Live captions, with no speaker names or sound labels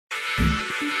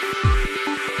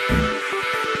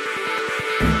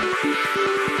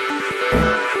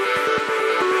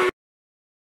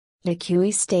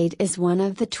Yaracuy state is one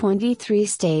of the 23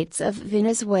 states of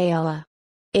Venezuela.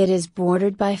 It is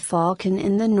bordered by Falcón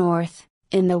in the north,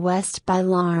 in the west by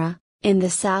Lara, in the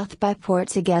south by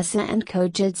Portuguesa and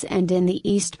Cojedes, and in the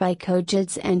east by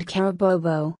Cojedes and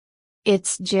Carabobo.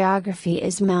 Its geography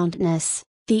is mountainous,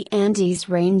 the Andes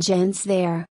range ends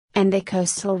there, and the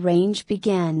coastal range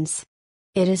begins.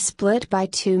 It is split by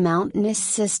two mountainous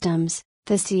systems,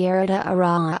 the Sierra de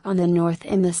Aroa on the north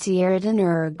and the Sierra de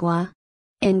Nirgua.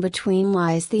 In between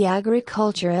lies the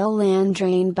agricultural land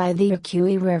drained by the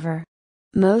Yaracuy River.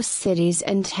 Most cities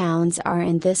and towns are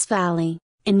in this valley,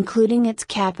 including its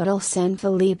capital San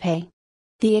Felipe.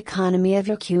 The economy of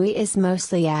Yaracuy is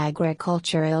mostly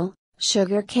agricultural,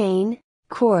 sugar cane,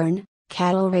 corn,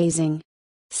 cattle raising.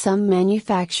 Some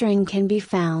manufacturing can be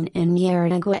found in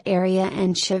Yaritagua area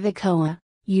and Chivacoa,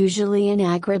 usually in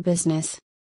agribusiness.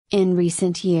 In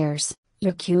recent years,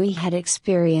 Yaracuy had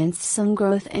experienced some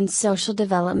growth and social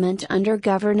development under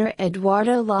Governor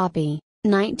Eduardo Lapi,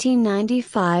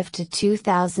 1995 to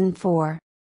 2004.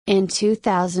 In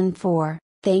 2004,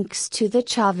 thanks to the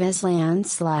Chavez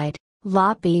landslide,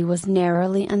 Lapi was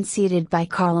narrowly unseated by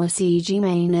Carlos E.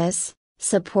 Giménez,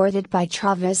 supported by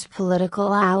Chavez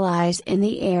political allies in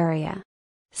the area.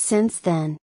 Since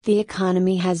then, the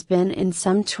economy has been in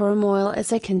some turmoil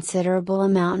as a considerable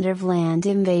amount of land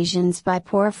invasions by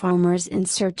poor farmers in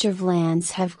search of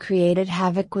lands have created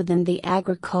havoc within the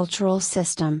agricultural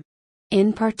system.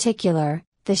 In particular,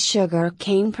 the sugar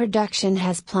cane production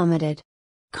has plummeted.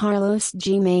 Carlos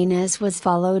Giménez was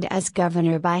followed as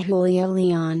governor by Julio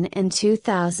León in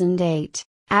 2008,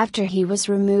 after he was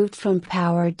removed from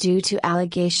power due to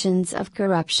allegations of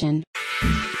corruption.